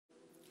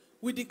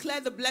We declare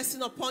the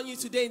blessing upon you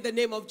today in the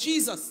name of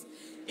Jesus.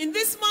 In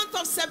this month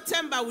of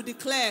September, we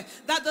declare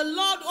that the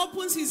Lord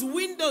opens his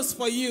windows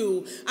for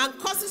you and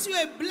causes you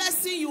a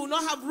blessing you will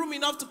not have room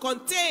enough to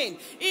contain.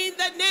 In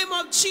the name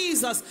of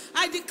Jesus,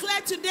 I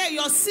declare today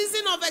your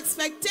season of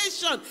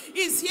expectation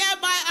is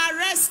hereby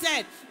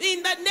arrested.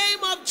 In the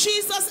name of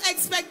Jesus,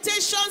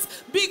 expectations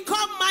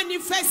become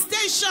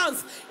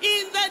manifestations.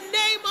 In the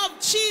name of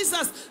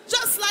Jesus,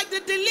 just like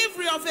the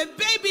delivery of a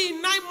baby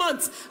in 9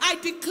 months, I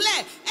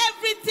declare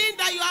everything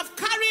that you have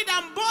carried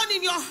and borne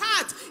in your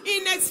heart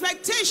in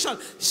expectation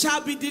shall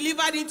be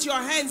delivered into your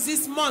hands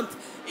this month.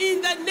 In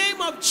the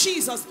name of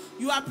Jesus,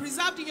 you are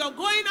preserved in your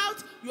going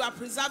out, you are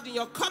preserved in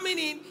your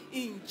coming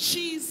in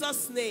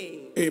Jesus'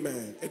 name.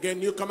 Amen. Again,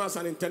 newcomers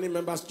and intending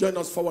members, join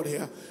us forward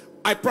here.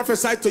 I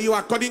prophesy to you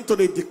according to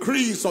the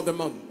decrees of the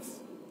month,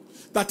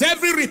 that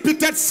every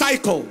repeated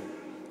cycle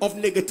of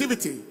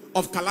negativity,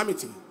 of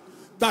calamity,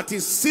 that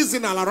is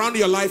seasonal around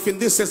your life in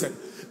this season,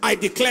 I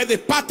declare the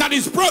pattern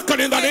is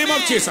broken in the name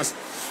of Jesus.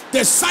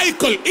 The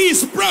cycle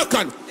is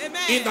broken.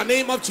 Amen. In the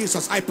name of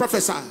Jesus. I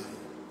prophesy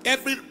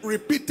every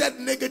repeated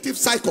negative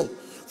cycle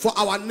for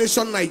our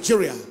nation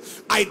Nigeria,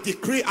 I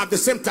decree at the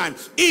same time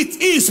it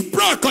is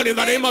broken in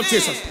the name of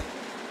Jesus.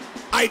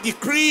 I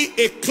decree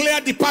a clear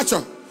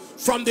departure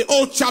from the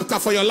old chapter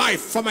for your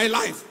life, for my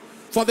life,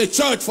 for the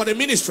church, for the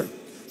ministry,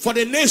 for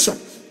the nation,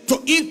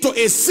 into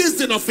a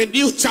season of a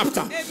new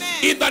chapter.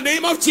 Amen. In the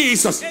name of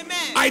Jesus. Amen.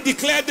 I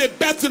declare the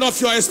birthing of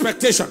your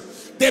expectation,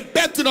 the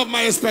birthing of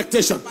my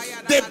expectation,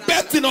 the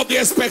birthing of the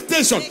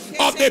expectation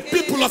of the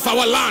people of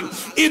our land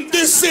in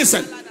this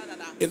season,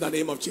 in the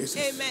name of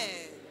Jesus. Amen.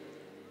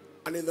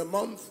 And in the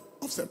month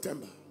of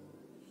September,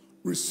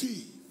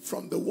 receive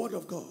from the word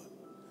of God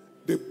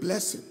the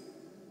blessing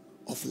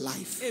of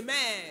life.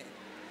 Amen.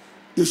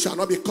 You shall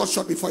not be cut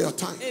short before your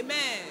time.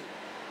 Amen.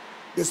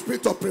 The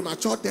spirit of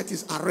premature death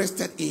is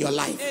arrested in your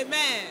life.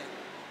 Amen.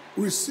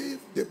 Receive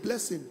the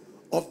blessing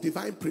of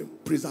divine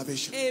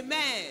preservation.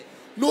 Amen.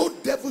 No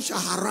devil shall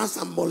harass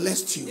and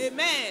molest you.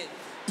 Amen.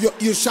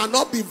 You shall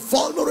not be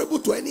vulnerable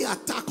to any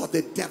attack of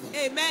the devil.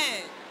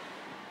 Amen.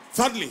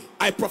 Thirdly,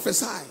 I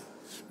prophesy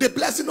the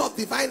blessing of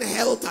divine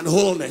health and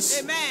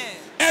wholeness. Amen.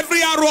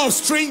 Every arrow of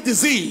strange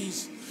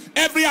disease,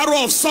 every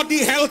arrow of sudden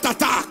health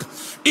attack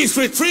is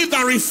retrieved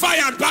and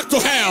refired back to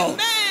hell.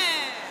 Amen.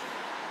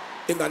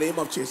 In the name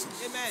of Jesus.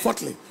 Amen.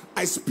 Fourthly,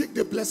 I speak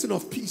the blessing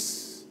of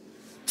peace,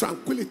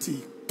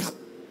 tranquility,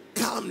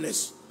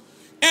 calmness.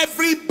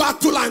 Every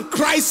battle and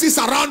crisis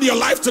around your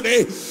life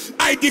today,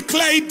 I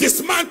declare it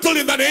dismantled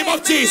in the name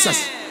of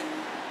Jesus.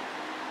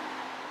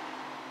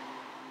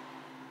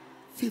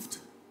 Fifth,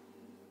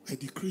 I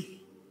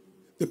decree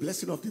the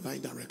blessing of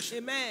divine direction.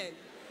 Amen.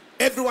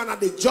 Everyone at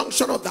the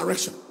junction of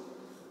direction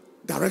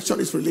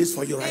is released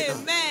for you right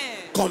now. Amen.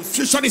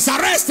 Confusion is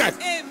arrested.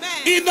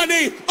 Amen. In the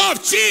name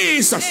of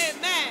Jesus.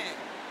 Amen.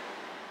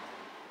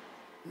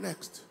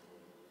 Next,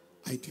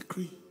 I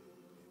decree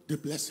the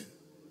blessing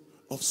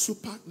of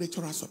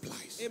supernatural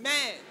supplies.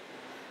 Amen.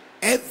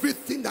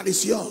 Everything that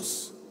is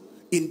yours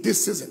in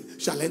this season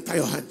shall enter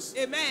your hands.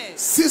 Amen.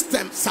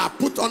 Systems are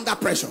put under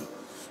pressure.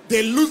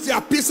 They lose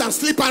their peace and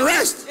sleep and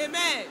rest.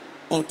 Amen.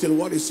 Until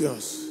what is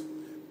yours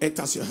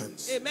enters your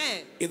hands.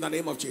 Amen. In the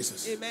name of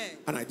Jesus. Amen.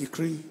 And I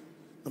decree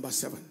number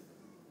 7.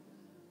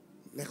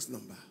 Next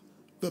number.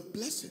 The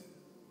blessing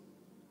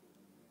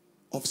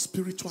of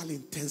spiritual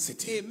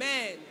intensity.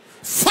 Amen.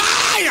 Fire,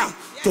 yes,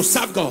 to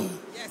serve God,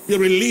 yes, be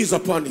released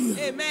upon you.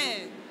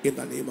 Amen. In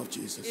the name of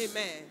Jesus.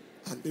 Amen.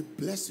 And the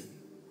blessing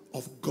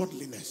of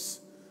godliness,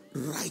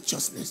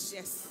 righteousness.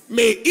 Yes.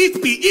 May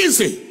it be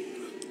easy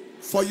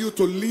for you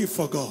to live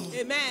for God.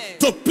 Amen.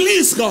 To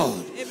please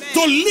God. Amen.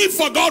 To live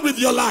for God with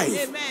your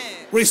life.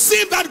 Amen.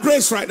 Receive that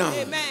grace right now.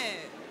 Amen.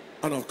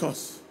 And of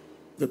course,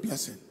 the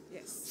blessing,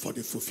 yes, for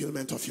the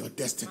fulfillment of your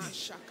destiny.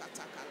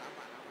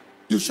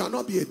 You shall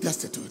not be a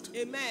destitute.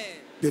 Amen.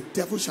 The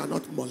devil shall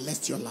not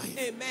molest your life.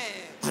 Amen.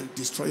 And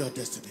destroy your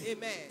destiny.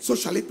 Amen. So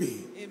shall it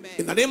be. Amen.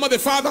 In the name of the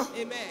Father,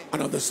 amen,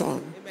 and of the Son,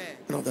 amen,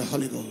 and of the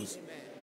Holy Ghost. Amen.